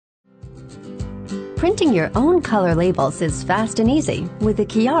Printing your own color labels is fast and easy with the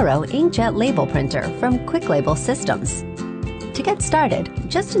Kiaro Inkjet label printer from Quick Label Systems. To get started,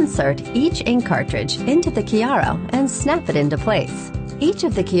 just insert each ink cartridge into the Kiaro and snap it into place. Each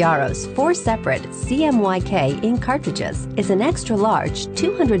of the Kiaro's 4 separate CMYK ink cartridges is an extra large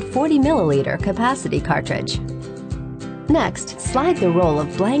 240 milliliter capacity cartridge. Next, slide the roll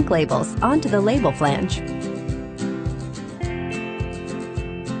of blank labels onto the label flange.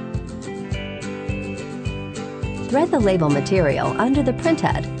 Thread the label material under the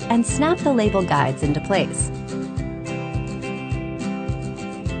printhead and snap the label guides into place.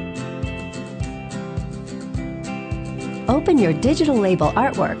 Open your digital label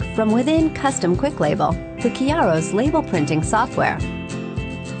artwork from within Custom Quick Label, the Kiaro's label printing software.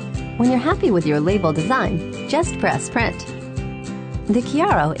 When you're happy with your label design, just press Print. The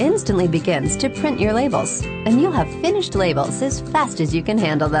Kiaro instantly begins to print your labels, and you'll have finished labels as fast as you can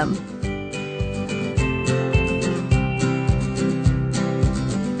handle them.